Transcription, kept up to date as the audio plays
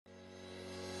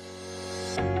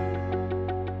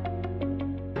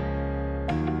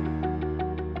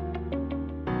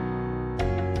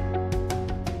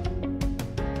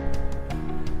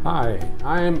Hi,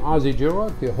 I am Ozzie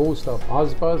Jurock, the host of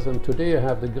OZZIE'S, and today I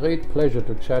have the great pleasure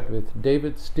to chat with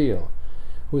David Steele,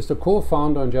 who is the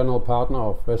co-founder and general partner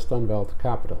of Western Wealth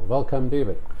Capital. Welcome,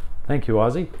 David. Thank you,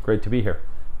 Ozzie. Great to be here.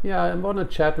 Yeah, I want to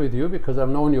chat with you because I've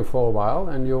known you for a while,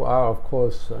 and you are, of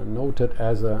course, noted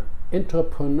as an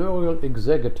entrepreneurial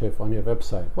executive on your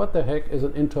website. What the heck is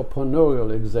an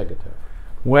entrepreneurial executive?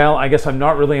 Well, I guess I'm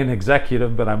not really an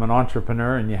executive, but I'm an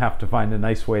entrepreneur, and you have to find a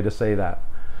nice way to say that.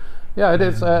 Yeah, it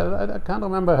is. I can't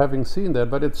remember having seen that,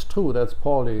 but it's true. That's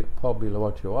probably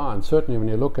what you are. And certainly when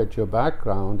you look at your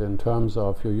background in terms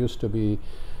of, you used to be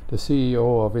the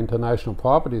CEO of International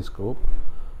Properties Group,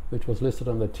 which was listed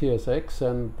on the TSX,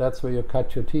 and that's where you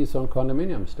cut your teeth on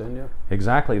condominiums, didn't you?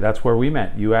 Exactly. That's where we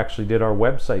met. You actually did our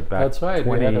website back. That's right.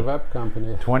 We had a web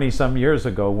company 20-some years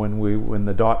ago when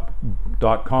the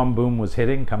dot-com boom was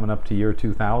hitting, coming up to year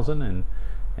 2000,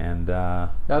 and yeah,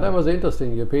 that was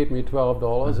interesting. You paid me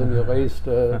 $12 and you raised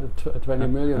 20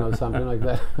 million or something like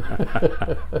that.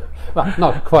 Well,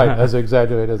 not quite as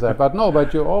exaggerated as that, but no.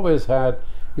 But you always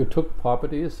you took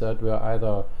properties that were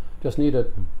either just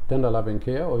needed tender loving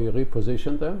care, or you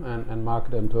repositioned them and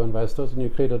marketed them to investors, and you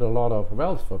created a lot of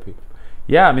wealth for people.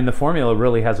 Yeah, I mean, the formula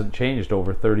really hasn't changed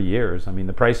over 30 years. I mean,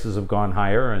 the prices have gone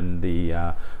higher and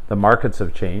the markets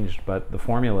have changed, but the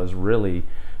formula is really,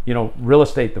 you know, real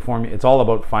estate, it's all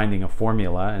about finding a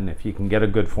formula, and if you can get a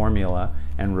good formula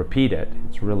and repeat it,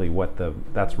 it's really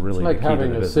that's really it's like the key having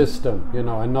to the a business. System, you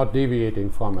know, and not deviating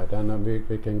from it. And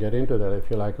we can get into that if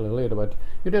you like a little later. But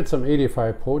you did some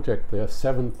 85 projects there,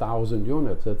 7,000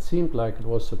 units. It seemed like it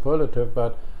was superlative,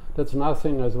 but that's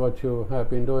nothing as what you have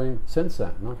been doing since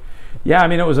then, no? Yeah, I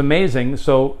mean, it was amazing.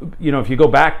 So, you know, if you go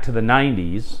back to the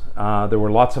 90s, there were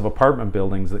lots of apartment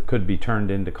buildings that could be turned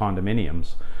into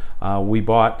condominiums. We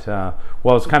bought,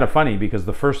 well, it's kind of funny because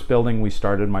the first building we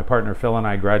started, my partner Phil and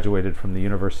I graduated from the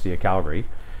University of Calgary,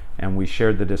 and we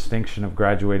shared the distinction of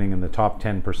graduating in the top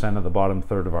 10% of the bottom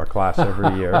third of our class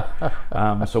every year.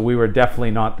 So we were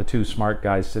definitely not the two smart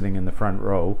guys sitting in the front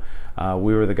row.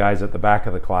 We were the guys at the back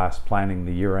of the class planning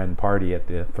the year-end party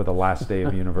for the last day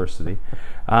of university.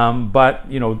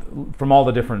 But, you know, from all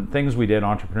the different things we did,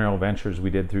 entrepreneurial ventures we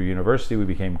did through university, we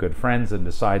became good friends and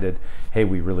decided, hey,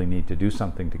 we really need to do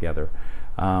something together.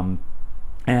 And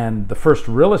the first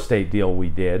real estate deal we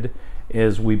did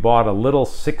is we bought a little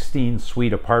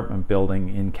 16-suite apartment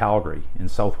building in Calgary, in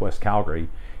southwest Calgary,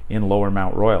 in Lower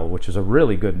Mount Royal, which is a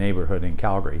really good neighborhood in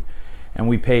Calgary. And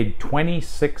we paid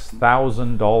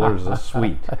 $26,000 a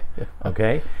suite.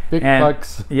 Okay, Big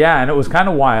bucks. Yeah, and it was kind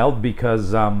of wild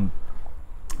because our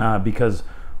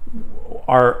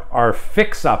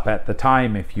fix-up at the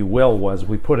time, if you will, was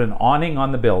we put an awning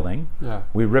on the building. Yeah.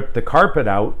 We ripped the carpet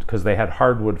out because they had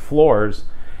hardwood floors,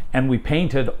 and we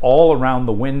painted all around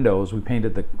the windows. We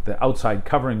painted the outside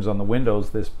coverings on the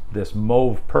windows this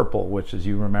mauve purple, which, as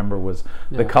you remember, was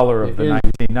the color of the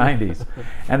 1990s.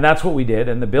 And that's what we did.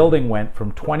 And the building went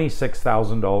from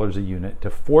 $26,000 a unit to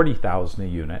 $40,000 a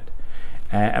unit.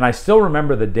 And I still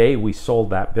remember the day we sold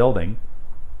that building.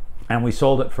 And we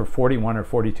sold it for $41,000 or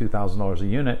 $42,000 a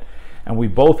unit. And we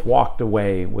both walked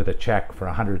away with a check for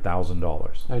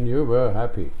 $100,000. And you were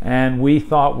happy. And we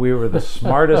thought we were the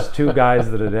smartest two guys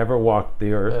that had ever walked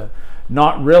the earth,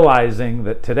 not realizing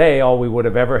that today all we would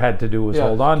have ever had to do was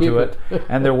hold on to it,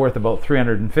 and they're worth about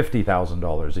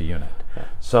 $350,000 a unit. Yeah.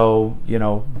 So, you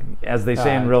know, as they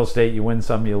say in real estate, you win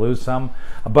some, you lose some.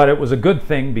 But it was a good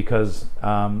thing because,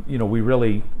 you know, we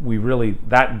really,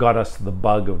 that got us the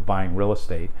bug of buying real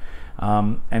estate.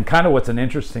 And kind of what's an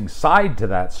interesting side to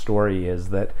that story is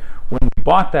that when we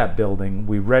bought that building,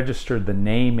 we registered the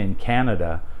name in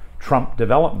Canada, Trump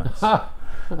Developments.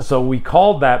 So we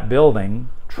called that building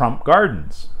Trump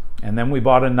Gardens. And then we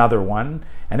bought another one,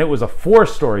 and it was a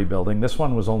 4-story building. This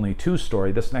one was only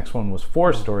 2-story. This next one was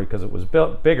 4-story because it was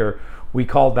built bigger. We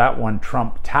called that one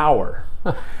Trump Tower.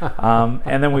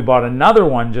 And then we bought another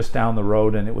one just down the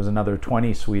road, and it was another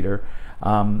 20-suiter.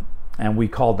 And we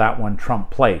called that one Trump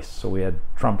Place. So we had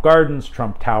Trump Gardens,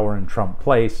 Trump Tower, and Trump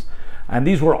Place. And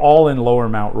these were all in Lower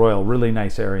Mount Royal, really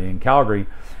nice area in Calgary.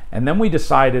 And then we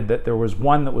decided that there was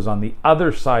one that was on the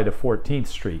other side of 14th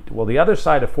Street. Well, the other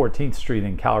side of 14th Street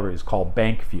in Calgary is called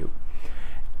Bankview.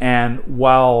 And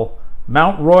while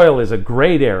Mount Royal is a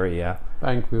great area,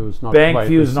 Bankview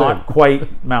is not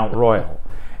quite Mount Royal.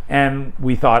 And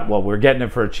we thought, well, we're getting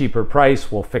it for a cheaper price,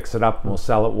 we'll fix it up and we'll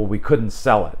sell it. Well, we couldn't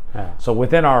sell it. Yeah. So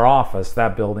within our office,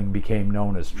 that building became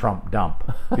known as Trump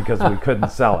Dump because we couldn't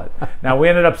sell it. Now, we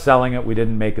ended up selling it. We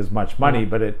didn't make as much money,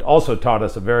 but it also taught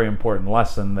us a very important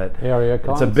lesson that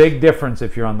it's a big difference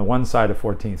if you're on the one side of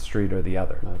 14th Street or the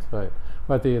other. That's right.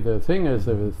 But the thing is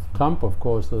that with Trump, of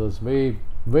course, that was way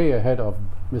ahead of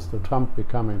Mr. Trump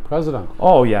becoming president.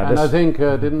 Oh, yeah. And I think,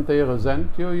 didn't they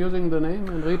resent you using the name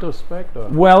in retrospect? Or?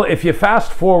 Well, if you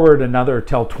fast forward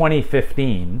till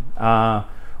 2015,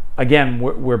 again,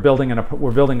 we're building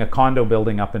a condo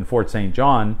building up in Fort St.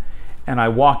 John, and I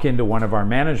walk into one of our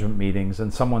management meetings,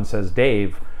 and someone says,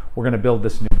 "Dave, we're going to build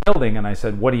this new building." And I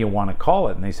said, "What do you want to call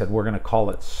it?" And they said, "We're going to call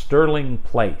it Sterling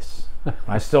Place."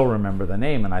 I still remember the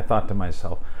name, and I thought to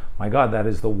myself, my God, that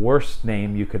is the worst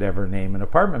name you could ever name an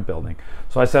apartment building.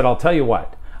 So I said, I'll tell you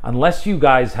what, unless you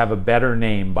guys have a better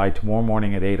name by tomorrow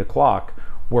morning at 8 o'clock,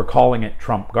 we're calling it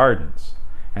Trump Gardens.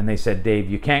 And they said, "Dave,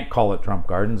 you can't call it Trump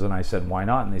Gardens." And I said, "Why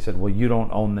not?" And they said, "Well, you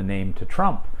don't own the name to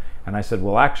Trump." And I said,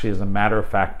 "Well, actually, as a matter of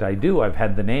fact, I do. I've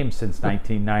had the name since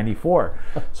 1994.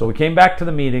 So we came back to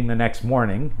the meeting the next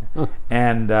morning,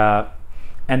 and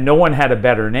no one had a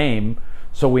better name.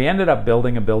 So we ended up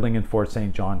building a building in Fort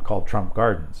St. John called Trump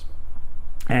Gardens.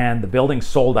 And the building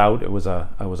sold out. It was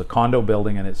a condo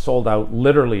building, and it sold out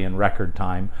literally in record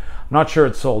time. I'm not sure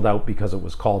it sold out because it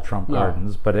was called Trump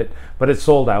Gardens, but it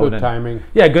sold out. Good timing.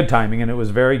 Yeah, good timing, and it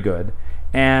was very good.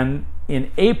 And in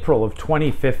April of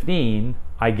 2015,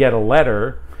 I get a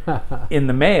letter in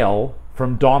the mail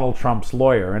from Donald Trump's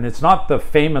lawyer, and it's not the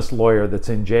famous lawyer that's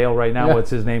in jail right now. What's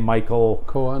his name? Michael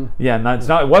Cohen. Yeah, no, it's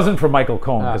not. It wasn't from Michael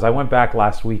Cohen, because I went back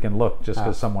last week and looked just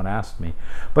because someone asked me.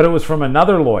 But it was from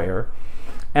another lawyer.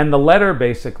 And the letter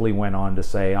basically went on to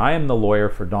say, "I am the lawyer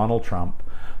for Donald Trump,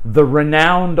 the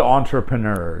renowned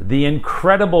entrepreneur, the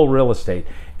incredible real estate."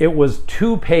 It was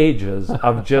 2 pages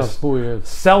of just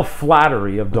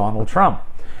self-flattery of Donald Trump.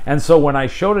 And so when I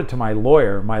showed it to my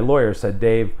lawyer said,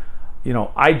 "Dave, you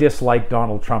know, I dislike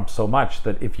Donald Trump so much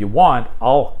that if you want,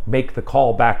 I'll make the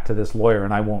call back to this lawyer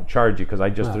and I won't charge you, because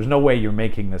there's no way you're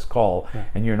making this call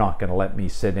and you're not going to let me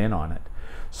sit in on it."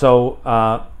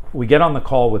 So we get on the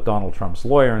call with Donald Trump's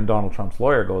lawyer, and Donald Trump's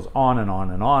lawyer goes on and on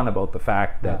and on about the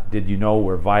fact that, did you know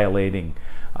we're violating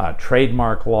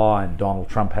trademark law, and Donald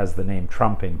Trump has the name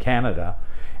Trump in Canada.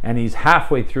 And he's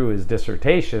halfway through his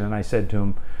dissertation, and I said to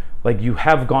him, like, you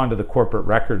have gone to the corporate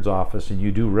records office and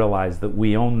you do realize that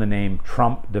we own the name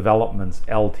Trump Developments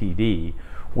Ltd,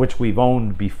 which we've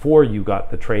owned before you got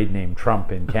the trade name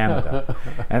Trump in Canada.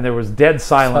 And there was dead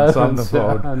silence on the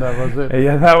phone. And that was it.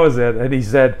 Yeah, that was it. And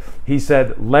he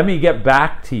said, "Let me get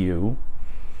back to you."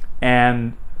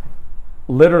 And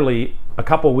literally a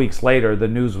couple weeks later, the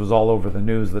news was all over the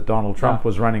news that Donald Trump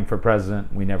was running for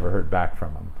president. We never heard back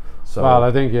from him. So, well,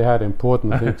 I think he had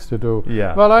important things to do.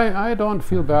 Yeah. Well, I don't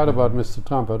feel bad about Mr.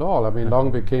 Trump at all. I mean,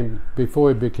 before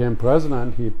he became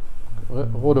president, he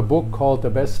wrote a book called "The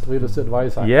Best Real Estate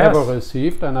Advice I Ever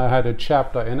Received," and I had a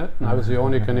chapter in it, and I was the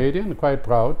only Canadian, quite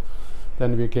proud.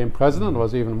 Then he became president,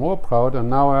 was even more proud, and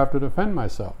now I have to defend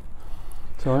myself.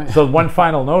 So one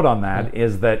final note on that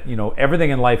is that, you know, everything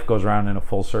in life goes around in a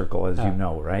full circle, as you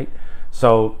know, right?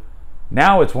 So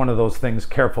now it's one of those things,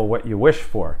 careful what you wish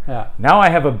for. Now I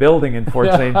have a building in Fort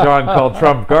St. John called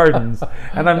Trump Gardens,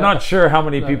 and I'm not sure how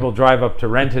many people drive up to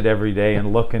rent it every day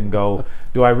and look and go,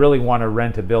 do I really want to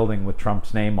rent a building with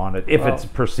Trump's name on it, if it's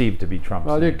perceived to be Trump's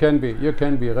name? Well, you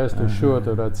can be rest assured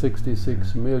that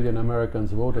 66 million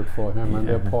Americans voted for him, and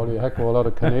there are probably a heck of a lot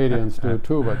of Canadians do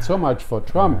too, but so much for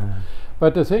Trump.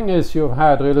 But the thing is, you've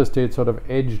had real estate sort of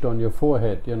edged on your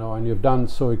forehead, you know, and you've done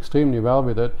so extremely well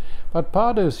with it. But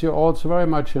part is you're also very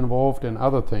much involved in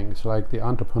other things, like the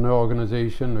Entrepreneur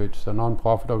Organization, which is a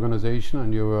non-profit organization,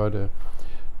 and you were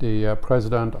the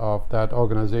president of that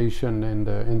organization in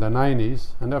the 90s,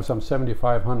 and there were some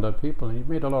 7,500 people, and you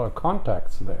made a lot of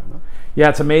contacts there. No? Yeah,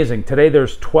 it's amazing. Today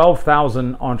there's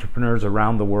 12,000 entrepreneurs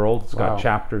around the world. It's got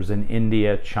chapters in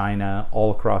India, China,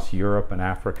 all across Europe and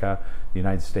Africa, the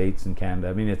United States and Canada.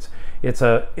 I mean, it's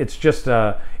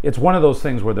one of those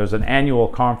things where there's an annual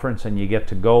conference and you get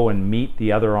to go and meet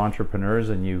the other entrepreneurs,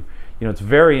 and you know, it's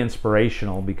very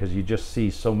inspirational, because you just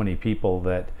see so many people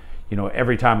that, you know,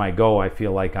 every time I go, I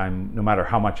feel like no matter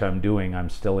how much I'm doing, I'm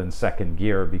still in second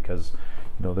gear, because,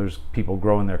 you know, there's people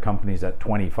growing their companies at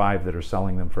 25 that are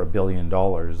selling them for $1 billion,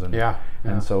 and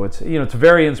and so it's, you know, it's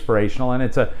very inspirational, and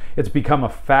it's become a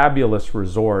fabulous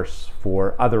resource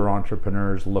for other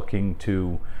entrepreneurs looking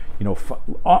to, you you know,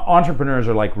 entrepreneurs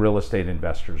are like real estate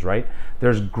investors, right?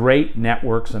 There's great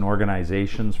networks and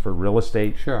organizations for real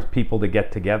estate people to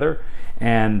get together.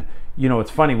 And, you know,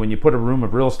 it's funny, when you put a room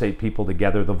of real estate people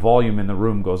together, the volume in the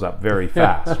room goes up very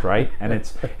fast, right? And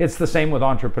it's the same with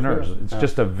entrepreneurs. It's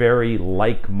just a very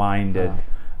like-minded...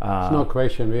 There's no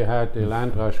question. We had the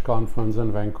Land Rush conference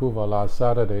in Vancouver last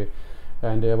Saturday,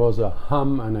 and there was a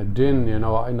hum and a din, you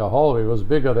know, in the hallway. It was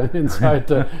bigger than inside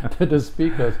the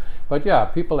speakers. But yeah,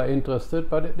 people are interested,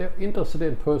 but they're interested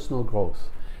in personal growth.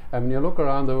 And when you look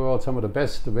around the world, some of the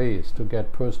best ways to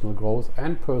get personal growth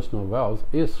and personal wealth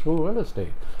is through real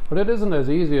estate. But it isn't as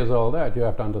easy as all that. You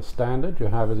have to understand it. You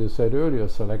have, as you said earlier,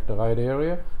 select the right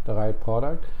area, the right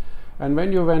product. And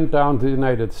when you went down to the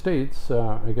United States,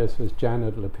 I guess with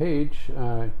Janet LePage,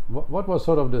 what was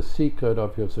sort of the secret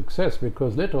of your success?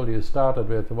 Because literally you started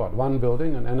with, what, one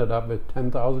building and ended up with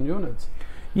 10,000 units.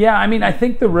 Yeah, I mean, I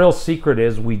think the real secret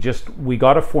is we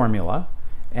got a formula.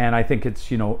 And I think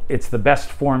it's, you know, it's the best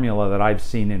formula that I've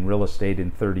seen in real estate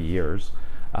in 30 years.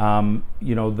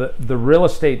 You know, the real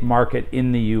estate market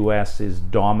in the U.S. is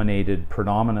dominated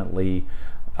predominantly,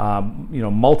 you know,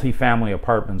 multifamily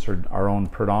apartments are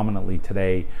owned predominantly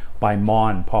today by ma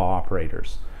and pa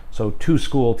operators. So 2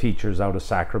 school teachers out of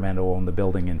Sacramento own the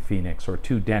building in Phoenix, or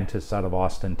 2 dentists out of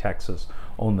Austin, Texas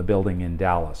own the building in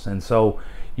Dallas. And so,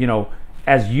 you know,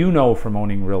 as you know from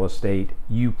owning real estate,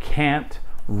 you can't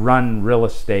run real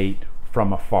estate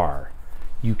from afar.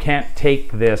 You can't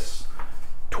take this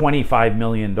 $25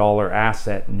 million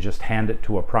asset and just hand it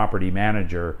to a property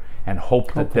manager and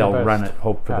hope that they'll run it,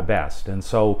 hope for the best. And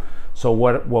so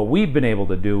what we've been able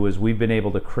to do is we've been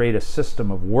able to create a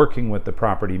system of working with the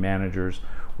property managers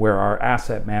where our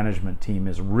asset management team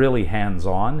is really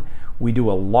hands-on. We do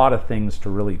a lot of things to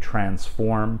really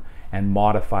transform and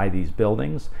modify these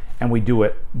buildings, and we do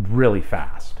it really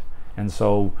fast. And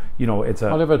so, you know, it's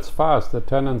well, if it's fast, the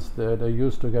tenants, they're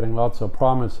used to getting lots of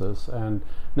promises and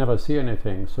never see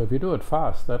anything. So if you do it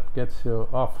fast, that gets you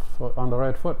off on the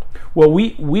right foot. Well,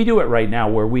 we do it right now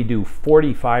where we do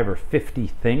 45 or 50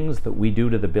 things that we do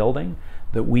to the building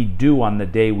that we do on the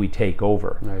day we take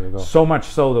over. There you go. So much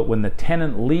so that when the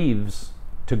tenant leaves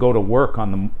to go to work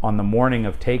on the morning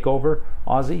of takeover,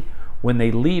 Ozzie, when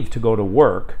they leave to go to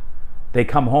work, they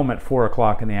come home at 4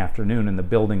 o'clock in the afternoon and the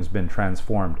building's been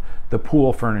transformed. The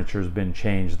pool furniture's been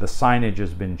changed. The signage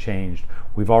has been changed.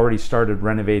 We've already started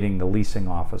renovating the leasing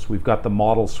office. We've got the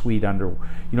model suite under,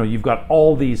 you know, you've got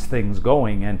all these things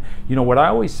going. And, you know, what I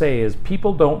always say is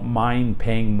people don't mind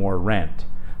paying more rent.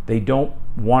 They don't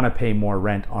want to pay more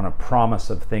rent on a promise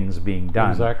of things being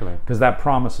done. Exactly. Because that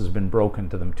promise has been broken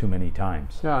to them too many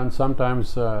times. Yeah, and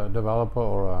sometimes a developer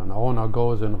or an owner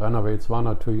goes and renovates 1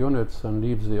 or 2 units and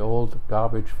leaves the old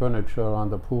garbage furniture on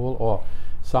the pool, or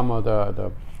some of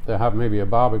they have maybe a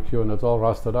barbecue and it's all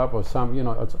rusted up, or some, you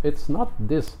know, it's not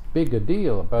this big a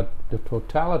deal, but the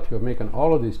totality of making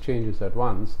all of these changes at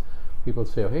once, people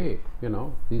say, hey, you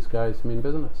know, these guys mean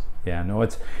business. Yeah, no,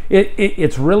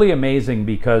 it's really amazing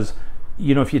because,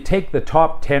 you know, if you take the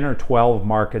top 10 or 12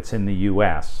 markets in the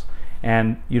US,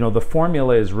 and, you know, the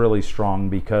formula is really strong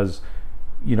because,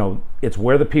 you know, it's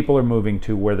where the people are moving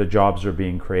to, where the jobs are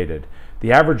being created.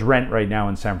 The average rent right now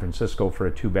in San Francisco for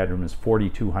a 2-bedroom is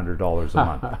 $4,200 a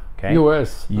month. Okay?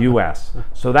 US.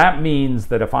 So that means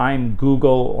that if I'm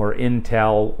Google or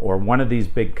Intel or one of these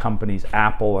big companies,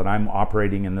 Apple, and I'm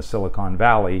operating in the Silicon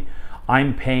Valley,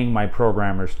 I'm paying my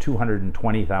programmers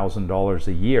 $220,000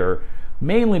 a year,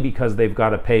 mainly because they've got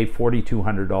to pay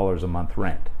 $4,200 a month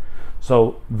rent.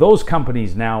 So those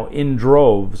companies now in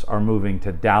droves are moving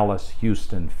to Dallas,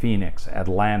 Houston, Phoenix,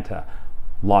 Atlanta,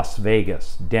 Las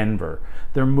Vegas, Denver.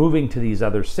 They're moving to these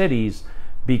other cities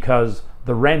because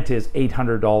the rent is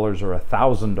 $800 or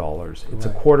 $1,000. It's a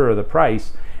quarter of the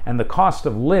price, and the cost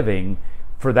of living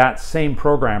for that same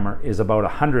programmer is about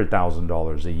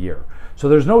 $100,000 a year. So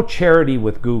there's no charity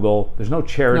with Google, there's no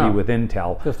charity with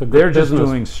Intel. They're just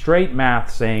doing straight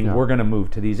math saying we're going to move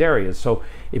to these areas. So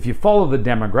if you follow the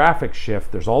demographic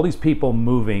shift, there's all these people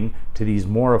moving to these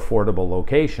more affordable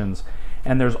locations,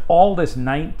 and there's all this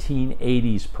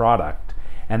 1980s product.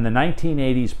 And the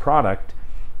 1980s product,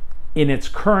 in its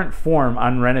current form,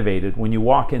 unrenovated, when you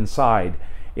walk inside,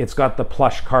 it's got the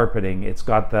plush carpeting, it's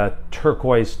got the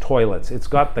turquoise toilets, it's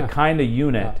got the kind of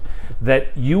unit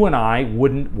that you and I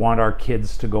wouldn't want our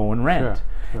kids to go and rent.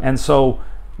 And so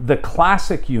the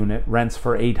classic unit rents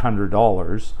for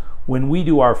 $800. When we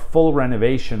do our full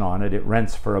renovation on it, it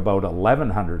rents for about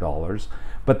 $1,100.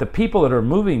 But the people that are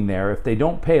moving there, if they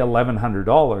don't pay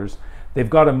 $1,100, they've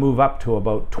got to move up to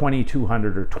about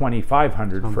 $2,200 or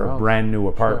 $2,500 for a brand new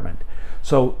apartment. Sure.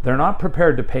 So they're not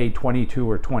prepared to pay $2,200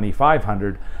 or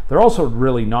 $2,500. They're also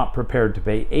really not prepared to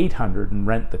pay $800 and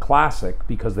rent the classic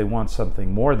because they want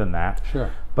something more than that.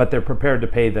 Sure. But they're prepared to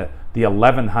pay the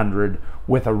 $1,100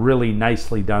 with a really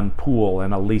nicely done pool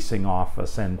and a leasing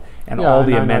office and all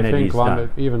the amenities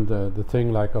done. Even the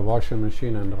thing like a washing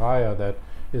machine and dryer that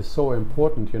is so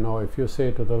important. You know, if you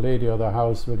say to the lady of the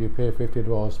house, will you pay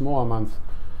 $50 more a month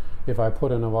if I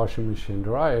put in a washing machine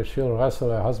dryer, she'll wrestle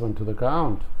her husband to the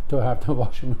ground to have the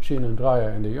washing machine and dryer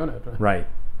in the unit. Right.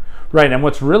 Right, and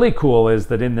what's really cool is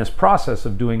that in this process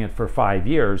of doing it for 5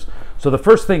 years, so the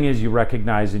first thing is you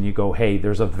recognize and you go, hey,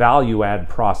 there's a value add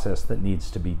process that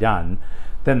needs to be done.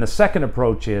 Then the second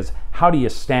approach is, how do you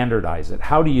standardize it?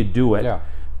 How do you do it? Yeah.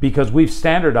 Because we've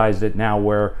standardized it now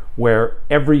where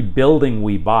every building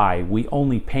we buy, we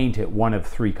only paint it one of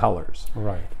 3 colors.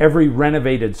 Right. Every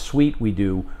renovated suite we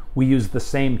do, we use the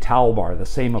same towel bar, the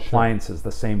same appliances,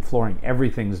 the same flooring.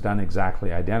 Everything's done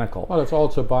exactly identical. Well, it's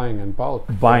also buying in bulk.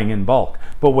 Buying in bulk.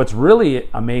 But what's really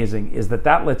amazing is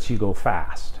that lets you go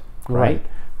fast, right?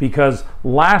 Because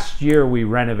last year we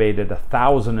renovated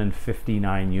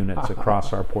 1,059 units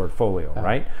across our portfolio,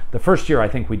 right? The first year I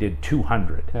think we did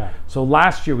 200. Yeah. So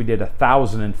last year we did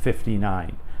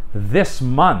 1,059. This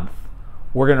month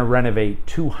we're going to renovate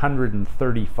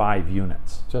 235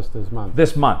 units. Just this month.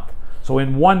 This month. So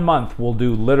in 1 month, we'll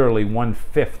do literally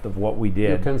 1/5 of what we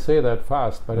did. You can say that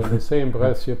fast, but in the same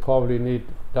breath, you probably need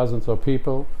dozens of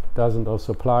people, dozens of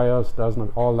suppliers,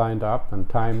 dozens all lined up and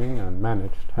timing and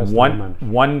managed.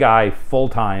 One guy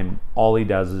full-time, all he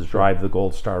does is drive the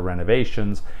Gold Star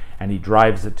renovations, and he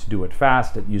drives it to do it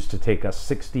fast. It used to take us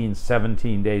 16,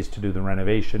 17 days to do the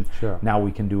renovation. Sure. Now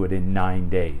we can do it in 9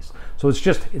 days. So it's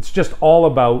just all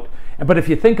about, but if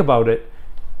you think about it,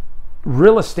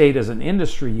 real estate as an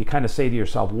industry, you kind of say to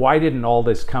yourself, why didn't all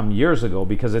this come years ago?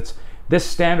 Because it's this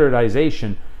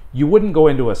standardization. You wouldn't go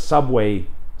into a Subway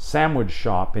sandwich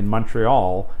shop in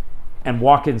Montreal and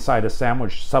walk inside a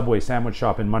Subway sandwich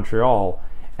shop in Montreal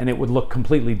and it would look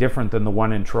completely different than the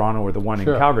one in Toronto or the one in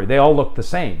Calgary. They all look the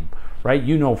same, right?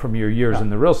 You know from your years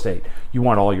in the real estate. You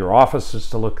want all your offices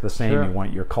to look the same. You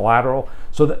want your collateral.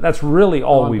 So that's really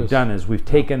all we've done is we've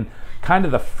taken kind of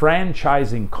the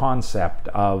franchising concept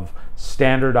of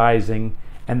standardizing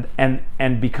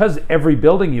and because every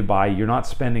building you buy, you're not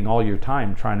spending all your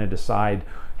time trying to decide,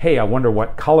 hey, I wonder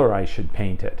what color I should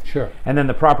paint it. Sure. And then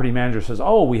the property manager says,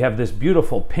 oh, we have this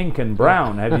beautiful pink and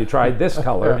brown. Have you tried this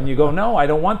color? And you go, no, I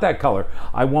don't want that color.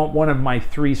 I want one of my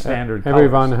 3 standard colors.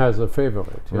 Everyone has a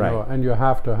favorite, you right. know, and you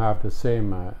have to have the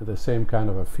same kind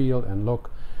of a feel and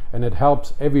look, and it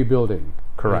helps every building.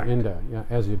 Correct. In there,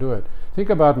 as you do it. Think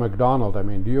about McDonald's. I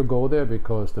mean, do you go there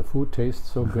because the food tastes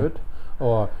so good,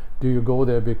 or do you go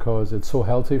there because it's so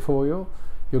healthy for you?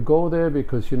 You go there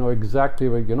because you know exactly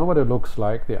what it looks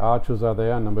like. The arches are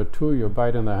there. Number 2, you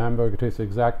bite in the hamburger, it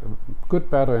tastes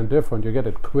good, better, and different. You get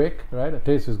it quick, right? It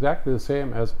tastes exactly the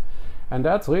same and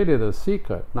that's really the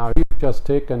secret. Now you've just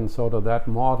taken sort of that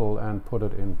model and put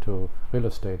it into real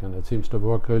estate, and it seems to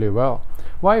work really well.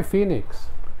 Why Phoenix?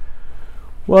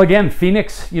 Well, again,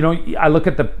 Phoenix, you know, I look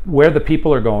at where the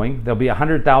people are going. There'll be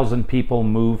 100,000 people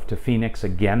move to Phoenix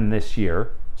again this year.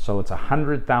 So it's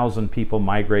 100,000 people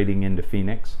migrating into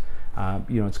Phoenix.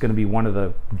 You know, it's going to be one of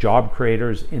the job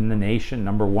creators in the nation,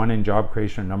 number 1 in job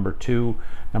creation, number 2,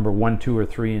 number 1, 2, or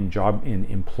 3 in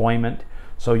employment.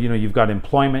 So, you know, you've got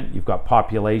employment, you've got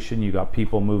population, you've got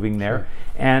people moving there. Sure.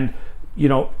 And you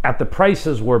know, at the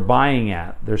prices we're buying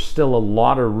at, there's still a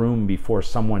lot of room before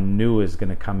someone new is going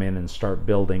to come in and start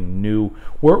building new.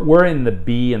 We're in the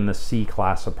B and the C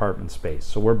class apartment space.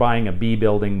 So we're buying a B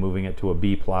building, moving it to a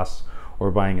B plus.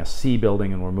 We're buying a C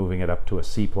building and we're moving it up to a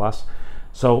C plus.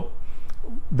 So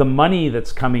the money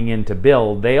that's coming in to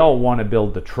build, they all want to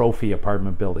build the trophy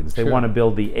apartment buildings. They want to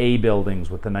build the A buildings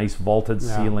with the nice vaulted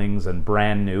ceilings and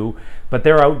brand new, but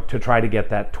they're out to try to get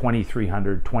that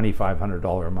 $2,300,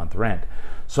 $2,500 a month rent.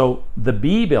 So the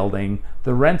B building,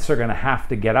 the rents are going to have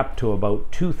to get up to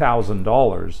about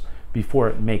 $2,000 before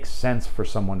it makes sense for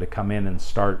someone to come in and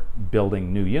start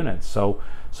building new units.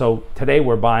 So today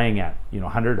we're buying at, you know,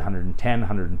 $100,000,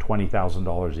 $110,000,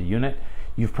 $120,000 a unit.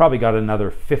 You've probably got another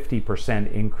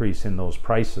 50% increase in those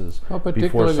prices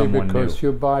before someone new. Because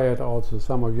you buy it also,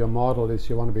 some of your model is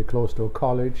you want to be close to a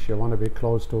college, you want to be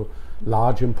close to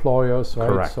large employers, right?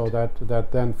 Correct. So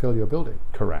that then fill your building.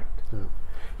 Correct.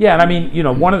 Yeah, and I mean, you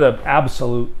know, one of the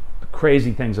absolute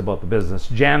crazy things about the business,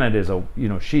 Janet is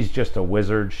she's just a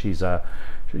wizard. She's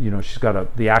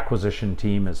got the acquisition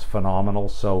team is phenomenal.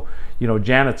 So, you know,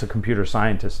 Janet's a computer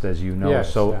scientist, as you know.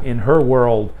 Yes, so in her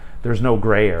world, there's no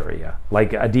gray area.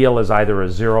 Like a deal is either a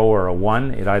 0 or a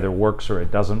 1. It either works or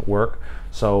it doesn't work.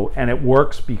 So, and it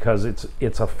works because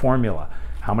it's a formula.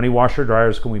 How many washer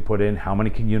dryers can we put in? How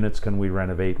many units can we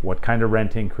renovate? What kind of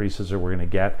rent increases are we going to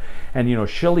get? And you know,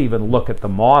 she'll even look at the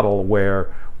model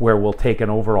where we'll take an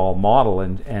overall model,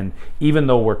 and even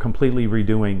though we're completely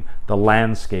redoing the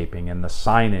landscaping and the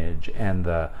signage and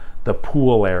the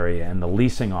pool area and the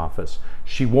leasing office,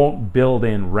 she won't build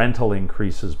in rental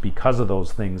increases because of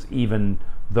those things, even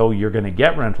though you're going to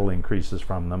get rental increases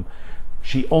from them.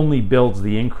 She only builds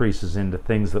the increases into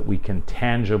things that we can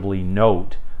tangibly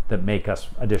note that make us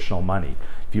additional money.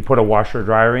 If you put a washer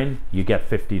dryer in, you get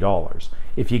 $50.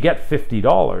 If you get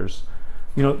 $50,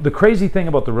 you know, the crazy thing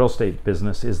about the real estate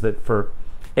business is that for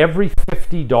every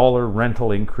 $50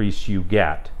 rental increase you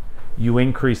get, you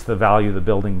increase the value of the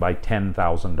building by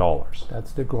 $10,000.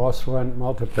 That's the gross rent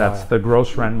multiplier. That's the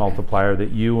gross rent multiplier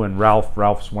that you and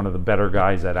Ralph's one of the better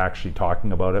guys at actually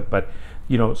talking about it. But,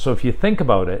 you know, so if you think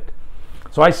about it,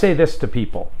 so I say this to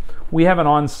people. We have an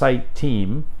on-site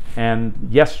team, and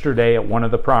yesterday at one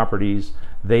of the properties,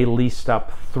 they leased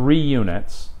up 3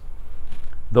 units.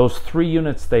 Those 3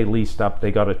 units they leased up,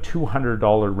 they got a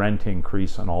 $200 rent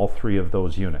increase on all 3 of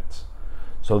those units.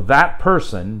 So that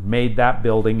person made that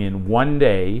building in one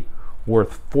day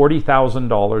worth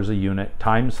 $40,000 a unit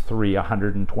times 3,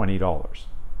 $120.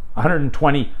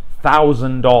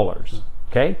 $120,000,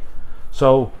 okay?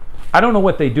 So I don't know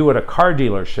what they do at a car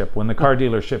dealership when the car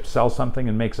dealership sells something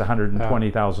and makes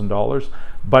 $120,000,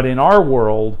 but in our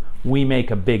world, we make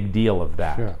a big deal of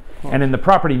that. Sure. And in the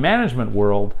property management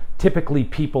world, typically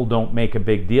people don't make a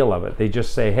big deal of it. They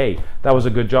just say, hey, that was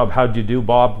a good job. How'd you do,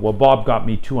 Bob? Well, Bob got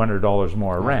me $200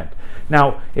 more rent.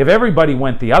 Now, if everybody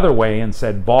went the other way and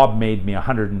said, Bob made me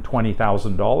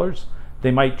 $120,000, they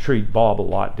might treat Bob a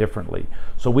lot differently.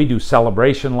 So we do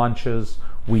celebration lunches.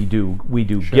 We do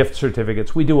sure. gift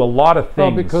certificates. We do a lot of things.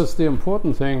 Well, because the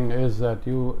important thing is that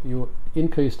you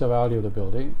increase the value of the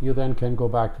building. You then can go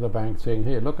back to the bank saying,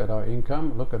 hey, look at our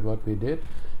income, look at what we did.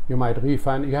 You might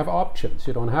refinance. You have options.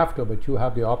 You don't have to, but you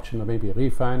have the option to maybe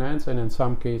refinance, and in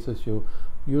some cases you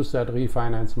use that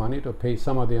refinance money to pay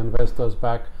some of the investors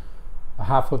back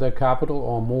half of their capital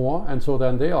or more, and so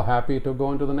then they are happy to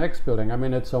go into the next building. I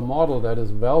mean, it's a model that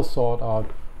is well thought out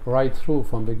right through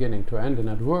from beginning to end, and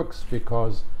it works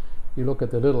because you look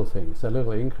at the little things, the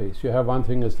little increase. You have one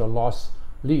thing is the loss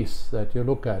lease that you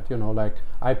look at, you know, like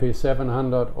I pay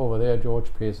 $700 over there,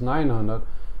 George pays $900.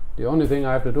 The only thing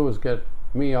I have to do is get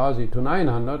me, Ozzie, to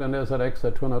 $900, and there's that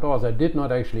extra $200. I did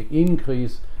not actually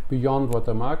increase beyond what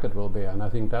the market will bear, and I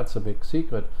think that's a big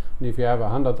secret. And if you have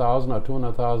 $100,000 or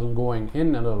 $200,000 going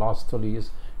in and a loss to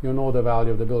lease, you know the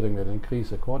value of the building will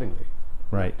increase accordingly.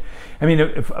 Right. I mean,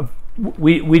 if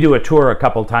we do a tour a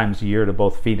couple times a year to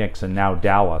both Phoenix and now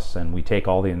Dallas, and we take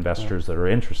all the investors that are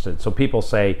interested. So people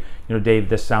say, you know, Dave,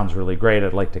 this sounds really great.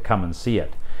 I'd like to come and see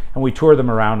it. And we tour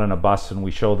them around on a bus, and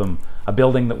we show them a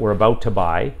building that we're about to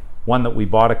buy, one that we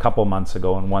bought a couple months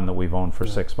ago, and one that we've owned for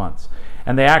 6 months.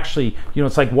 And they actually, you know,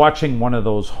 it's like watching one of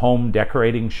those home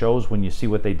decorating shows when you see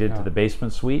what they did to the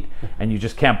basement suite, and you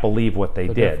just can't believe what they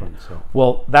did.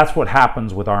 Well, that's what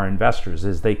happens with our investors,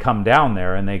 is they come down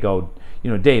there and they go, you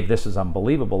know, Dave, this is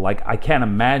unbelievable. Like, I can't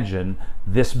imagine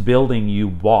this building you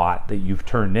bought that you've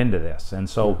turned into this. And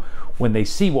so when they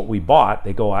see what we bought,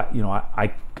 they go, you know,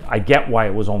 I get why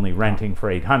it was only renting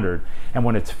for $800, and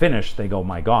when it's finished, they go,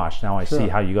 my gosh, now I see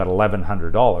how you got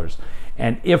 $1,100.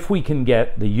 And if we can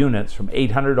get the units from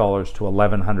 $800 to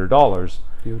 $1,100,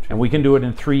 and we can do it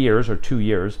in 3 years or 2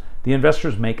 years, the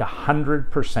investors make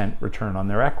 100% return on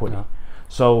their equity.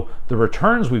 So the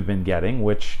returns we've been getting,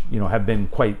 which, you know, have been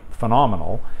quite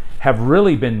phenomenal, have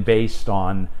really been based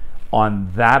on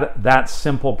that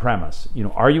simple premise. You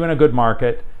know, are you in a good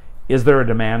market? Is there a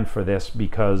demand for this?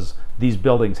 Because these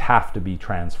buildings have to be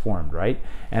transformed, right?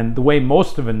 And the way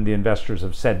most of the investors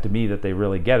have said to me that they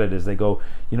really get it is they go,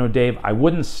 you know, Dave, I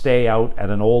wouldn't stay out at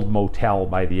an old motel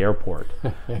by the airport,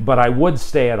 but I would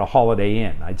stay at a Holiday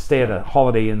Inn. I'd stay at a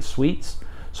Holiday Inn Suites.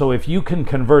 So if you can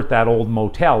convert that old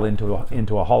motel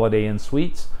into a Holiday Inn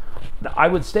Suites, I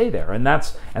would stay there, and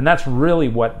that's really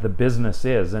what the business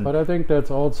is. But I think that's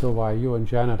also why you and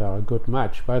Janet are a good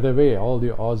match. By the way, all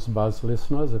the OZZIE'S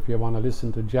listeners, if you want to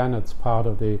listen to Janet's part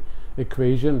of the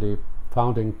equation, the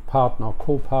founding partner,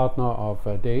 co-partner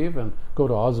of Dave, and go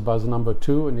to OZZIE'S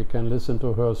 #2, and you can listen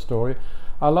to her story.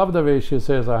 I love the way she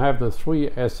says, I have the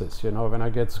 3 S's. You know, when I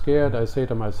get scared, I say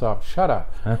to myself, shut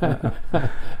up.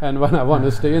 And when I want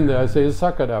to stay in there, I say,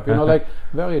 suck it up. You know, like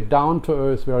very down to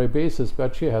earth, very basis,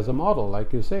 but she has a model.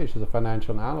 Like you say, she's a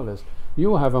financial analyst.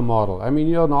 you have a model. I mean,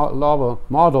 your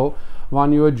model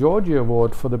won you a Georgia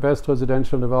Award for the best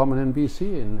residential development in BC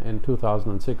in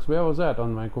 2006. Where was that?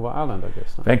 On Vancouver Island, I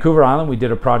guess. No? Vancouver Island, we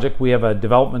did a project. We have a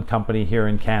development company here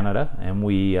in Canada, and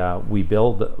we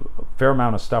build a fair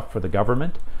amount of stuff for the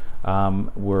government.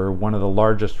 We're one of the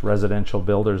largest residential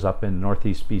builders up in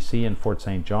Northeast BC in Fort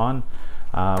St. John.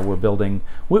 We're building,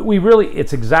 we really,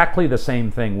 it's exactly the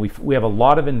same thing. We have a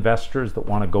lot of investors that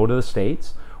want to go to the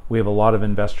States. We have a lot of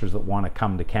investors that want to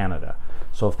come to Canada.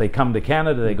 So if they come to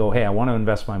Canada, they go, hey, I want to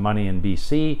invest my money in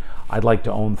BC. I'd like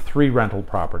to own 3 rental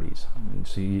properties.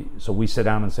 So we sit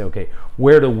down and say, okay,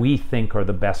 where do we think are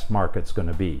the best markets going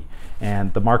to be?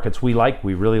 And the markets we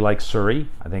really like Surrey.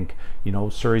 I think,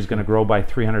 Surrey's going to grow by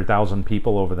 300,000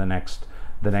 people over the next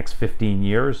 15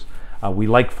 years. We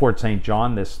like Fort St.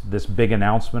 John, this big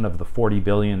announcement of the $40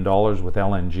 billion with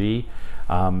LNG.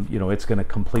 It's going to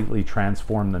completely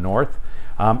transform the north.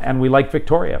 And we like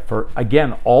Victoria for,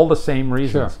 again, all the same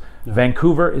reasons. Sure. Yeah.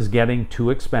 Vancouver is getting too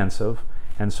expensive.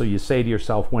 And so you say to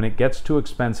yourself, when it gets too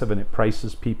expensive and it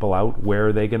prices people out, where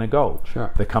are they going to go?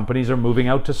 Sure. The companies are moving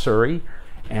out to Surrey,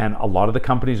 and a lot of the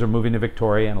companies are moving to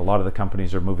Victoria, and a lot of the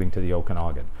companies are moving to the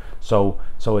Okanagan. So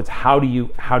it's how do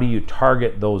you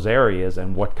target those areas,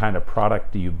 and what kind of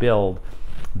product do you build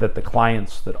that the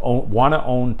clients that want to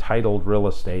own titled real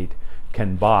estate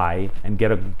can buy and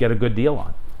get a good deal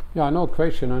on? Yeah, no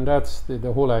question, and that's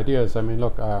the whole idea. Is, I mean,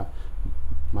 look,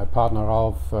 my partner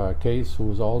Ralph Case,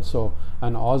 who's also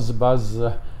an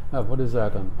OZZIE'S, what is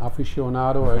that, an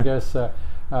aficionado, I guess.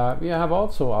 We have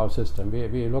also our system.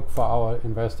 We look for our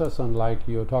investors, and like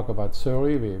you talk about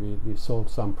Surrey, we sold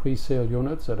some pre-sale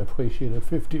units that appreciated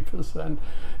 50%.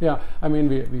 Yeah, I mean,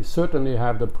 we certainly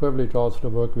have the privilege also to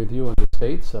work with you in the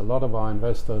States. A lot of our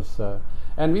investors,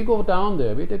 and we go down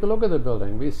there, we take a look at the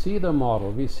building, we see the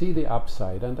model, we see the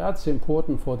upside, and that's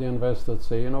important for the investors to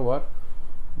say, you know what,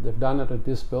 they've done it at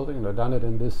this building, they've done it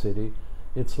in this city,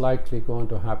 it's likely going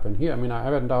to happen here. I mean,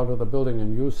 I went down to the building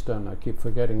in Houston, I keep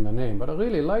forgetting the name, but I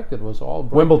really liked it. It was all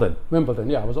brick. Wimbledon,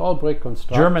 yeah, it was all brick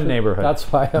construction. German neighborhood. That's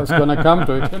why I was going to come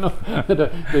to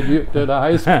it. The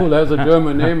high school has a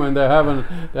German name, and they have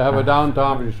a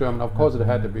downtown which is German. Of course, it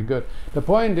had to be good. The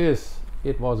point is,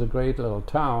 it was a great little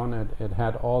town. It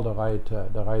had all the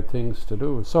right things to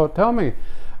do. So tell me,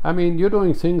 I mean, you're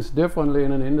doing things differently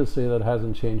in an industry that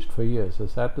hasn't changed for years.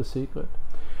 Is that the secret?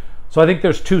 So I think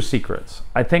there's 2 secrets.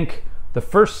 I think the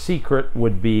first secret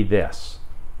would be this.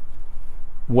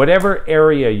 Whatever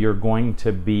area you're going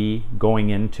to be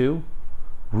going into,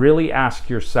 really ask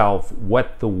yourself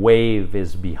what the wave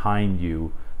is behind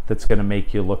you that's going to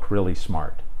make you look really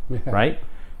smart, right?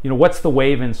 What's the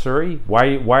wave in Surrey?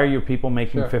 Why are your people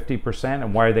making 50%,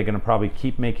 and why are they going to probably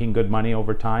keep making good money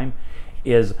over time?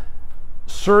 Is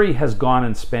Surrey has gone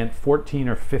and spent $14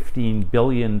 or $15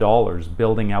 billion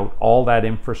building out all that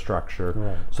infrastructure.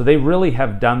 Right. So they really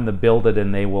have done the build it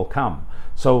and they will come.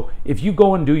 So if you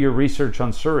go and do your research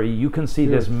on Surrey, you can see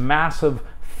this massive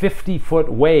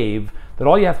 50-foot wave that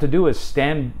all you have to do is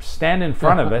stand in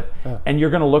front of it, and you're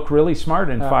going to look really smart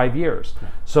in 5 years.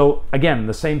 So again,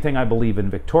 the same thing I believe in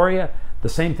Victoria, the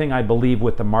same thing I believe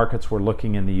with the markets we're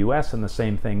looking in the US, and the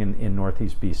same thing in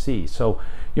Northeast BC. So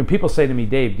people say to me,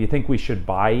 Dave, do you think we should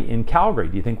buy in Calgary?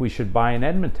 Do you think we should buy in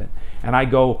Edmonton? And I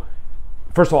go,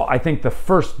 first of all, I think the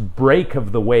first break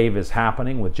of the wave is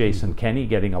happening with Jason Kenney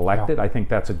getting elected. I think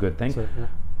that's a good thing.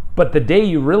 But the day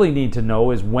you really need to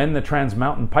know is when the Trans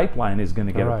Mountain Pipeline is going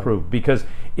to get approved. Because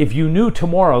if you knew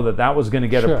tomorrow that was going to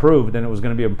get approved, and it was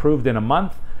going to be approved in a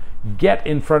month, get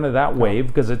in front of that wave,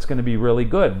 because it's going to be really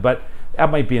good. But that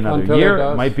might be another year,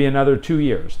 it might be another 2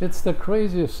 years. It's the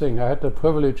craziest thing. I had the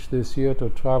privilege this year to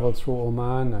travel through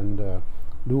Oman and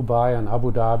Dubai and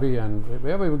Abu Dhabi, and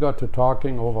wherever we got to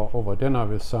talking over dinner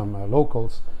with some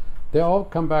locals, they all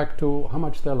come back to how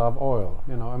much they love oil.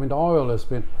 I mean, the oil has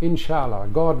been, inshallah,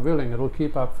 God willing, it'll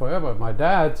keep up forever. My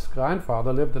dad's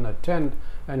grandfather lived in a tent,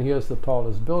 and here's the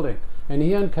tallest building. And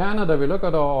here in Canada, we look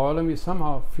at our oil and we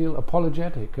somehow feel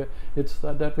apologetic. It's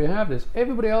that we have this.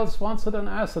 Everybody else wants it an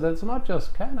asset. It's not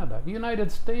just Canada. The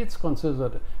United States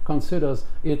considers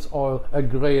its oil a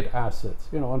great asset.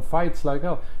 And fights like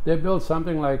hell. They built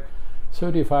something like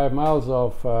 35 miles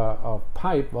of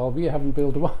pipe. Well, we haven't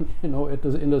built one. It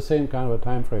is in the same kind of a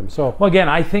time frame. So, well, again,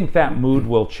 I think that mood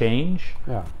will change.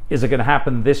 Yeah. Is it going to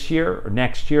happen this year or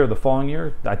next year or the following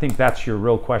year? I think that's your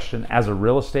real question as a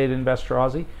real estate investor,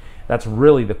 Ozzie. That's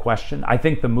really the question. I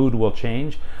think the mood will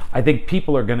change. I think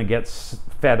people are going to get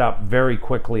fed up very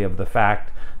quickly of the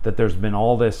fact that there's been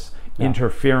all this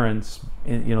interference.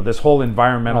 This whole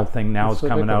environmental thing now is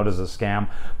coming out as a scam.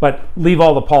 But leave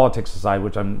all the politics aside,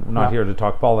 which I'm not here to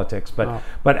talk politics. But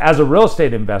as a real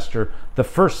estate investor, the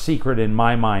first secret in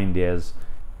my mind is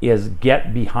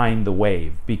get behind the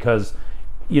wave. Because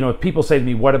if people say to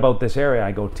me, "What about this area?"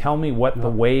 I go, "Tell me what the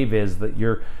wave is that's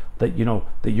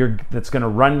going to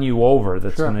run you over.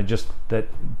 That's going to that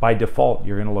by default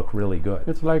you're going to look really good."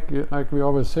 It's like we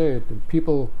always say,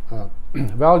 people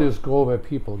values go where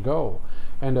people go.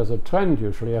 And there's a trend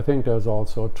usually. I think there's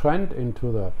also a trend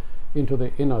into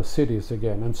the inner cities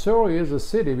again. And Surrey is a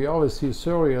city. We always see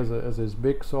Surrey as this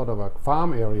big sort of a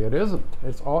farm area. It isn't.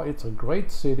 It's a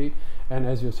great city, and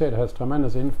as you said, it has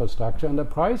tremendous infrastructure, and the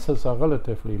prices are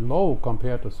relatively low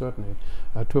compared to certainly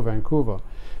to Vancouver.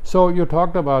 So you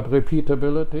talked about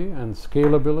repeatability and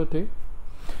scalability.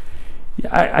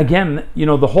 Yeah, again,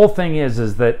 the whole thing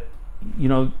is that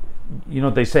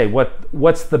they say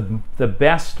what's the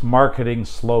best marketing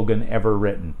slogan ever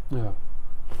written? Yeah.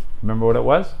 Remember what it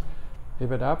was?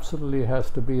 If it absolutely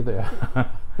has to be there,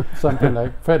 something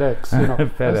like FedEx,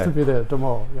 FedEx. Has to be there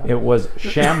tomorrow. Yeah. It was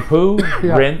shampoo,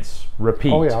 rinse,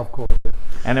 repeat. Oh yeah, of course.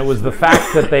 And it was the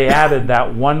fact that they added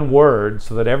that one word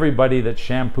so that everybody that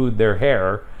shampooed their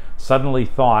hair suddenly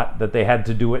thought that they had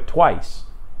to do it twice,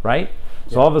 right?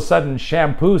 So all of a sudden,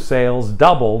 shampoo sales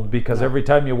doubled because every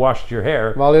time you washed your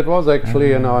hair. Well, it was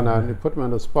actually, and you put me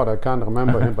on the spot. I can't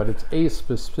remember him, but it's a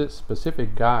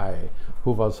specific guy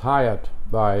who was hired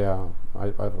by,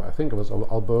 I think it was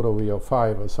Alberta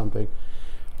VO5 or something.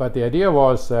 But the idea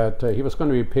was that he was going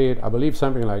to be paid, I believe,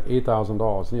 something like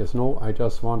 $8,000. And he says, "No, I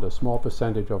just want a small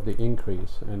percentage of the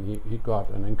increase." And he got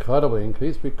an incredible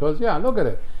increase because, look at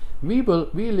it. We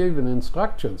live in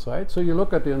instructions, right? So you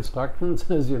look at the instructions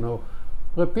as,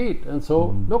 repeat, and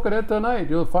so look at it tonight.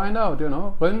 You'll find out,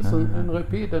 rinse and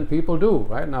repeat, and people do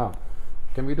right now.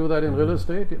 Can we do that in real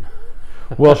estate?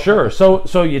 Well, sure.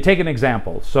 So you take an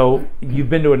example. So you've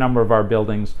been to a number of our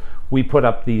buildings. We put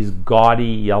up these gaudy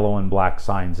yellow and black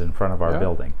signs in front of our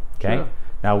building. Okay. Sure.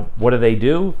 Now, what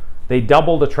do? They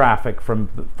double the traffic from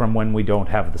when we don't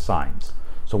have the signs.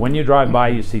 So when you drive by,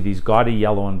 you see these gaudy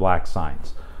yellow and black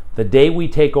signs. The day we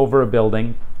take over a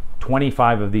building,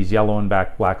 25 of these yellow and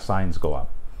black signs go up.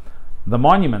 The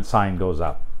monument sign goes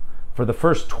up. For the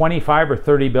first 25 or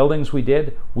 30 buildings we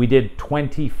did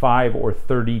 25 or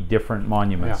 30 different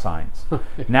monument signs.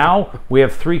 Now we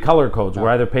have 3 color codes. We're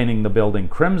either painting the building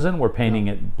crimson, we're painting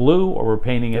it blue, or we're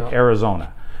painting it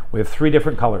Arizona. We have 3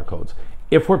 different color codes.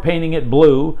 If we're painting it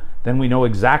blue, then we know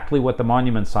exactly what the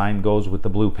monument sign goes with the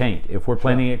blue paint. If we're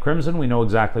painting it crimson, we know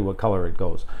exactly what color it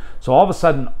goes. So all of a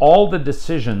sudden, all the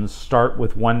decisions start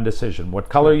with one decision. What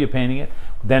color are you painting it?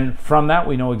 Then from that,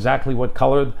 we know exactly what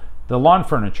color the lawn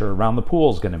furniture around the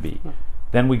pool is going to be.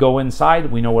 Then we go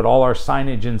inside, we know what all our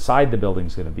signage inside the building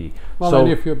is going to be. Well, so,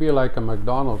 then if you be like a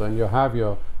McDonald's and you have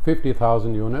your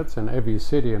 50,000 units in every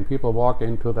city and people walk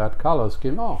into that color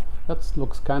scheme, that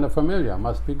looks kind of familiar,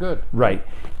 must be good. Right.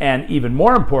 And even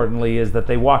more importantly is that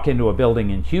they walk into a building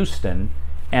in Houston,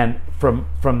 and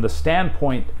from the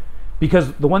standpoint,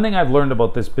 because the one thing I've learned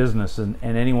about this business and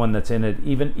anyone that's in it,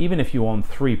 even if you own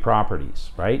 3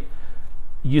 properties, right?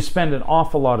 You spend an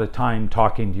awful lot of time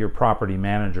talking to your property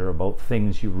manager about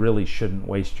things you really shouldn't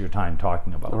waste your time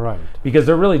talking about. Right. Because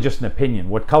they're really just an opinion.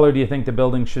 What color do you think the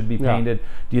building should be painted?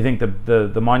 Do you think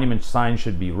the monument sign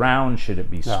should be round? Should it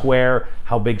be square?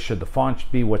 How big should the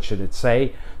font be? What should it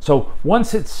say? So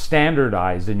once it's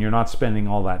standardized and you're not spending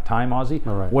all that time, Ozzie,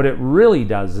 what it really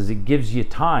does is it gives you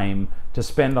time to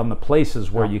spend on the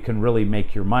places where you can really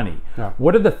make your money.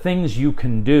 What are the things you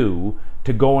can do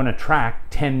to go and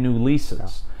attract 10 new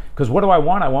leases? Because what do I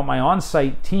want? I want my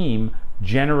on-site team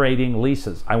generating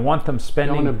leases. I want them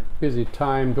spending... You want a busy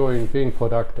time being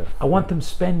productive. I want them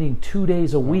spending 2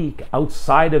 days a week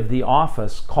outside of the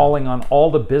office calling on all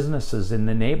the businesses in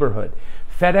the neighborhood.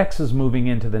 FedEx is moving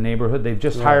into the neighborhood. They've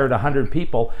just hired 100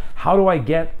 people. How do I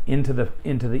get into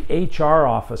the HR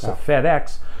office of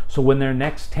FedEx so when their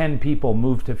next 10 people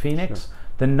move to Phoenix,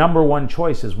 the number one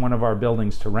choice is one of our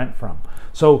buildings to rent from?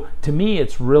 So to me,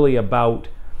 it's really about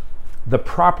the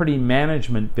property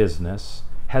management business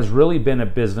has really been a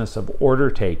business of order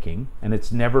taking, and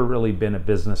it's never really been a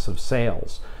business of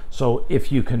sales. So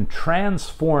if you can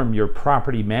transform your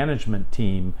property management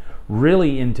team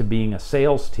really into being a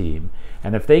sales team,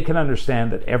 and if they can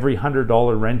understand that every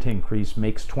 $100 rent increase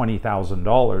makes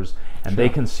 $20,000, and they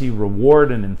can see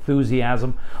reward and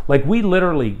enthusiasm, like we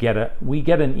literally get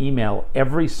an email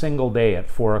every single day at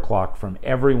 4 o'clock from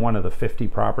every one of the 50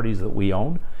 properties that we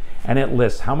own, and it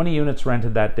lists how many units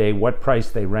rented that day, what price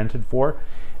they rented for.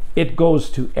 It goes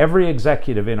to every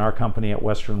executive in our company at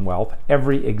Western Wealth,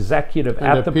 every executive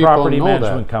at the property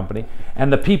management company,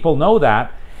 and the people know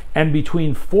that. And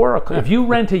between 4 o'clock, if you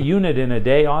rent a unit in a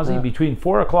day, Ozzie, between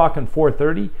 4 o'clock and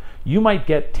 4:30, you might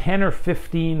get 10 or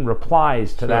 15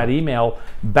 replies to that email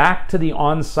back to the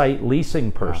on-site leasing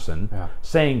person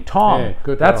saying, Tom,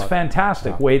 hey, that's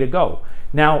fantastic, way to go.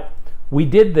 Now, we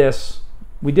did this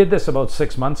about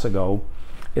 6 months ago.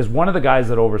 Is one of the guys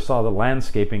that oversaw the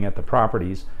landscaping at the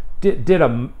properties did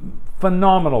a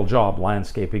phenomenal job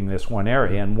landscaping this one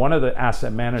area, and one of the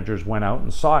asset managers went out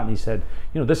and saw it, and he said,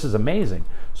 this is amazing.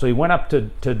 So he went up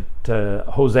to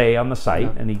Jose on the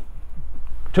site, and he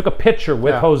took a picture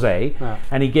with Jose,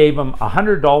 and he gave him a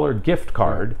 $100 gift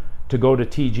card to go to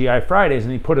TGI Fridays,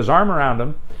 and he put his arm around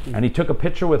him, and he took a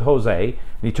picture with Jose, and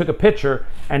he took a picture,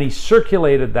 and he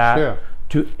circulated that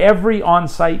to every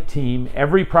on-site team,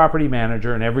 every property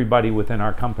manager, and everybody within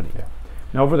our company.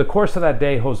 Now, over the course of that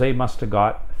day, Jose must have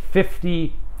got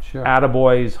 50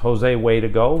 attaboys, Jose, way to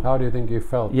go. How do you think he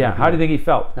felt? Yeah, how do you think he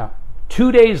felt?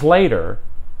 2 days later,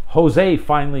 Jose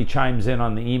finally chimes in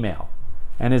on the email.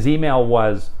 And his email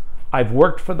was, I've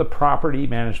worked for the property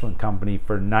management company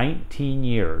for 19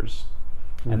 years,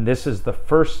 and this is the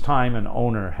first time an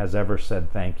owner has ever said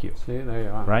thank you. See, there you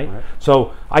are. Right?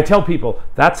 So I tell people,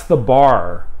 that's the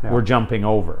bar we're jumping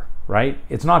over, right?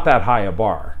 It's not that high a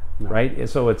bar. Right,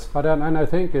 so it's. But and I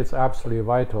think it's absolutely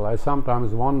vital. I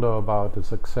sometimes wonder about the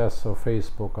success of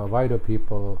Facebook, or why do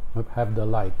people have the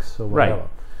likes or whatever.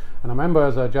 And I remember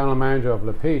as a general manager of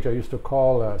LePage, I used to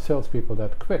call salespeople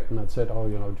that quit, and I'd said,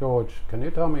 "Oh, George, can you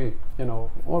tell me,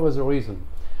 what was the reason?"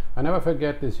 I never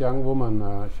forget this young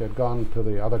woman. She had gone to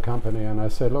the other company, and I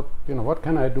said, "Look, what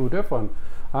can I do different?"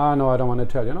 "Ah, no, I don't want to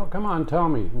tell you." "No, come on, tell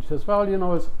me." And she says, "Well,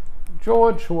 it's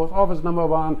George who was office number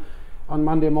 1. On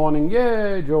Monday morning,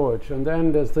 yay, George. And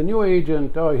then there's the new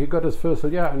agent, he got his first,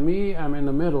 and me, I'm in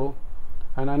the middle,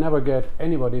 and I never get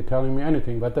anybody telling me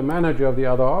anything. But the manager of the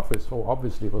other office, who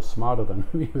obviously was smarter than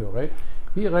we were, right?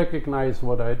 He recognized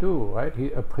what I do, right?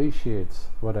 He appreciates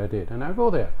what I did. And I go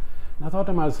there. And I thought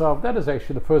to myself, that is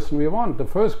actually the person we want. The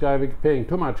first guy, we're paying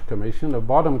too much commission. The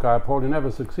bottom guy probably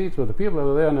never succeeds. But the people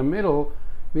that are there in the middle,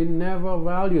 we never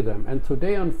value them. And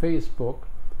today on Facebook,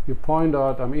 you point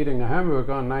out, I'm eating a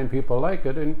hamburger and 9 people like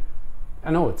it, and I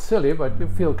know it's silly, but you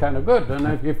feel kind of good.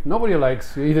 And if nobody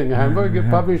likes eating a hamburger, you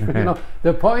publish,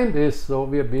 the point is, so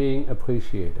we're being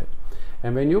appreciated.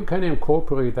 And when you can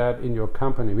incorporate that in your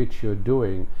company, which you're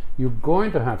doing, you're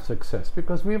going to have success,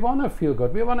 because we want to feel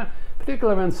good. We want to,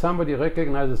 particularly when somebody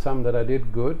recognizes something that I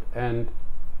did good and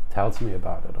tells me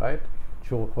about it, right?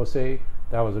 Jose,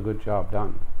 that was a good job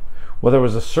done. Well, there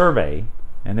was a survey,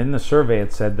 and in the survey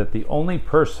it said that the only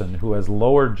person who has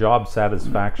lower job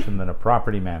satisfaction than a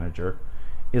property manager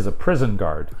is a prison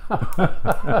guard.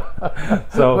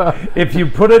 So if you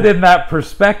put it in that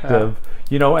perspective,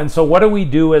 and so what do we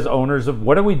do as owners of,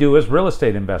 what do we do as real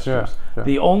estate investors?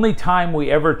 The only time we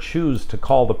ever choose to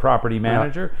call the property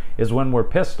manager is when we're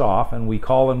pissed off, and we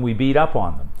call and we beat up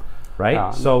on them.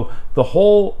 Right? So the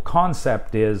whole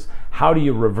concept is, how do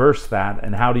you reverse that,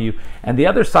 and how do you, and the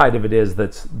other side of it is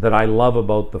that I love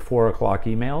about the 4 o'clock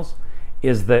emails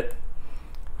is that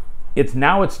it's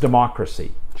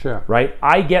democracy. Right?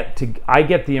 I get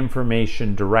the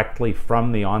information directly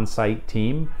from the on-site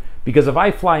team, because if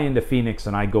I fly into Phoenix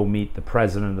and I go meet the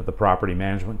president of the property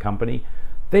management company,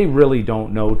 they really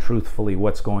don't know truthfully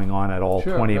what's going on at all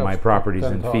 20 of my properties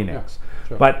in Phoenix.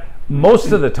 But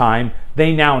most of the time,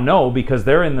 they now know, because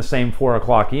they're in the same 4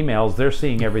 o'clock emails, they're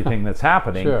seeing everything that's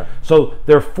happening. So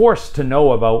they're forced to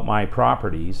know about my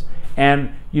properties.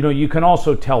 And you can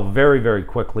also tell very, very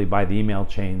quickly by the email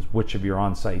chains which of your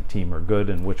on-site team are good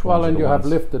and which ones are the ones. Well, and you have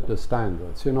lifted the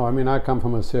standards. I come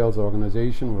from a sales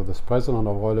organization with this President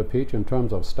of Royal LePage. In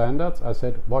terms of standards, I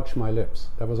said, watch my lips.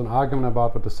 There was an argument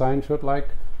about what the sign should like.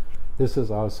 This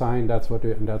is our sign, that's what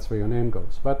and that's where your name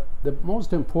goes. But the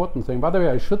most important thing, by the way,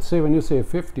 I should say, when you say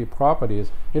 50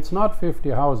 properties, it's not 50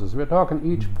 houses. We're talking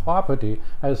each property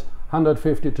has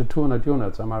 150 to 200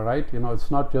 units. Am I right?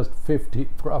 It's not just 50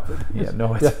 properties. Yeah,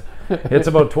 no, it's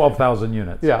about 12,000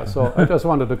 units. Yeah, so I just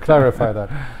wanted to clarify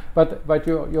that. But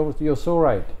you're so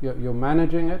right. You're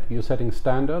managing it, you're setting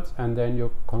standards, and then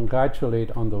you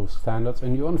congratulate on those standards,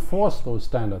 and you enforce those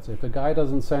standards. If the guy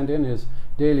doesn't send in his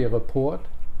daily report,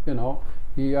 well,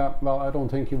 I don't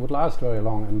think he would last very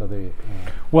long under the...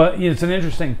 Well, it's an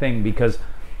interesting thing, because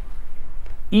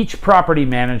each property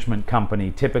management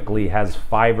company typically has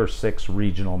 5 or 6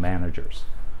 regional managers.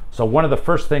 So one of the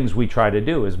first things we try to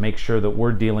do is make sure that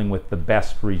we're dealing with the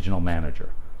best regional manager,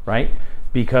 right?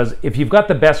 Because if you've got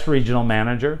the best regional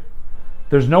manager,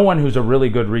 there's no one who's a really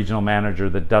good regional manager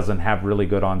that doesn't have really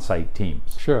good on-site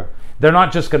teams. Sure. They're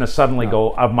not just going to suddenly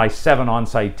go, of my 7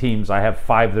 on-site teams, I have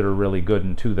 5 that are really good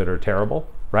and 2 that are terrible,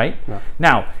 right? Yeah.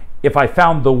 Now, if I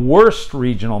found the worst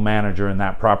regional manager in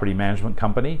that property management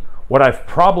company, what I've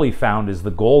probably found is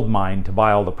the gold mine to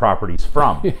buy all the properties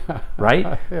from, right?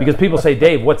 Yeah. Because people say,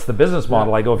 Dave, what's the business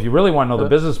model? I go, if you really want to know the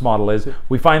business model is,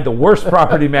 we find the worst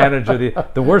property manager,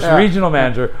 the worst regional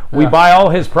manager, we buy all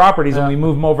his properties and we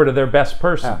move them over to their best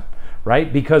person,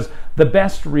 right? Because the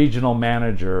best regional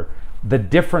manager, the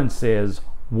difference is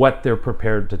what they're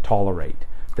prepared to tolerate.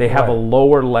 They have a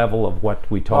lower level of what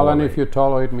we tolerate. Well, and if you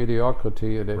tolerate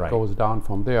mediocrity, it goes down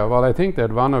from there. Well, I think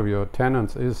that one of your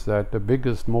tenets is that the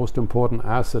biggest, most important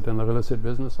asset in the real estate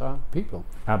business are people.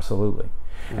 Absolutely.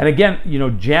 Yeah. And again, you know,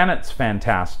 Janet's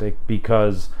fantastic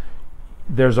because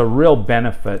there's a real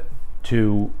benefit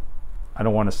to, I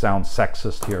don't want to sound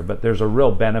sexist here, but there's a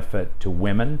real benefit to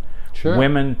women. Sure.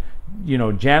 Women, you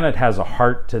know, Janet has a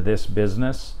heart to this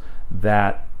business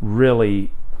that really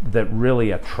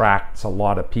attracts a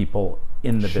lot of people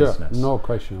in the business. No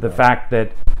question. The fact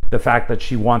that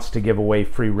she wants to give away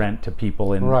free rent to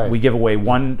people, and we give away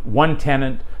one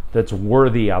tenant that's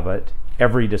worthy of it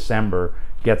every December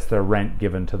gets their rent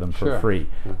given to them for free.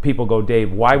 Yeah. People go,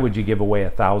 Dave, why would you give away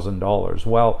 $1,000?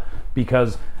 Well,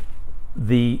 because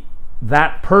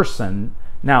that person,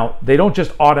 now they don't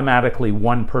just automatically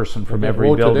one person from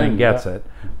every building gets it,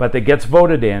 but it gets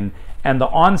voted in. And the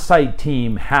on-site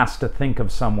team has to think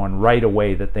of someone right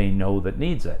away that they know that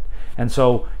needs it. And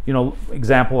so, you know,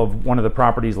 example of one of the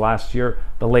properties last year,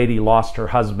 the lady lost her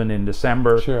husband in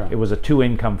December. Sure. It was a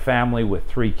 2-income family with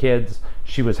 3 kids.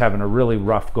 She was having a really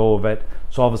rough go of it.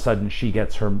 So all of a sudden she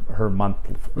gets her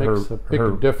month. Makes a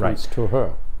big difference to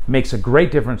her. Makes a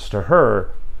great difference to her.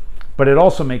 But it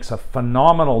also makes a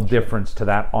phenomenal difference to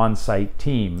that on-site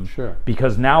team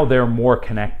because now they're more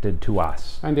connected to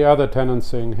us. And the other tenants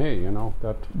saying, hey, you know,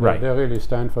 that they really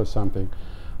stand for something.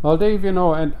 Well, Dave, you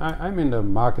know, and I'm in the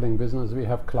marketing business. We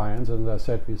have clients, and as I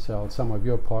said, we sell some of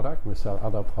your product, we sell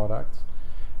other products.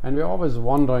 And we're always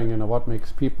wondering, you know, what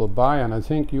makes people buy. And I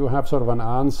think you have sort of an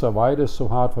answer why it is so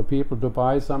hard for people to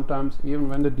buy. Sometimes even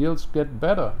when the deals get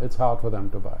better, it's hard for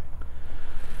them to buy.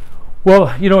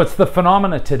 Well, you know, it's the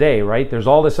phenomena today, right? There's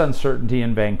all this uncertainty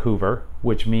in Vancouver,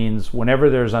 which means whenever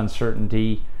there's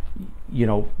uncertainty, you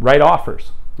know, write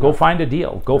offers. Go find a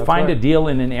deal. Go find a deal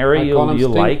in an area you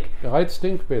like. Right,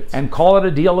 stink bits. And call it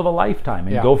a deal of a lifetime.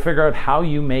 And go figure out how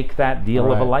you make that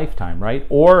deal of a lifetime, right?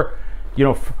 Or, you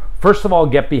know, first of all,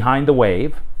 get behind the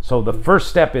wave. So the first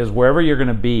step is wherever you're going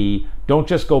to be, don't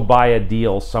just go buy a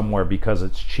deal somewhere because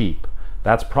it's cheap.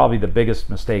 That's probably the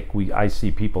biggest mistake I see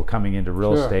people coming into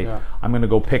real estate. I'm going to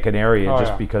go pick an area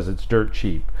just because it's dirt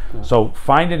cheap. So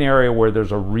find an area where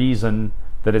there's a reason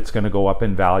that it's going to go up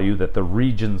in value, that the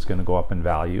region's going to go up in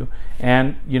value.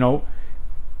 And, you know,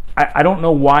 I don't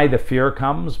know why the fear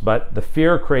comes, but the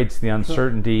fear creates the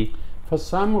uncertainty. For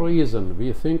some reason,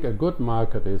 we think a good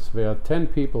market is where 10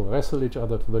 people wrestle each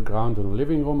other to the ground in the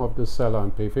living room of the seller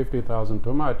and pay $50,000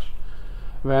 too much.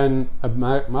 When a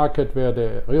market where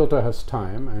the realtor has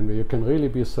time and where you can really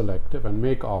be selective and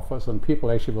make offers and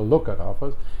people actually will look at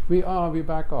offers, we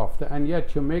back off. And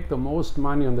yet you make the most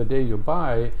money on the day you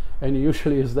buy, and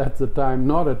usually is that the time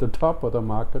not at the top of the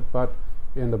market but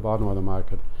in the bottom of the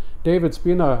market. Dave, it's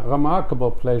been a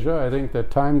remarkable pleasure. I think the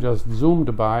time just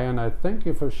zoomed by, and I thank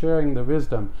you for sharing the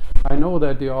wisdom. I know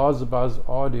that the OZZIE'S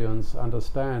audience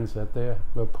understands that they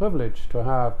were privileged to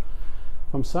have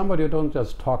from somebody who don't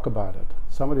just talk about it,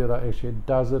 somebody that actually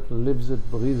does it, lives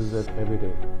it, breathes it every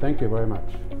day. Thank you very much.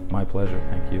 My pleasure.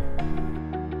 Thank you.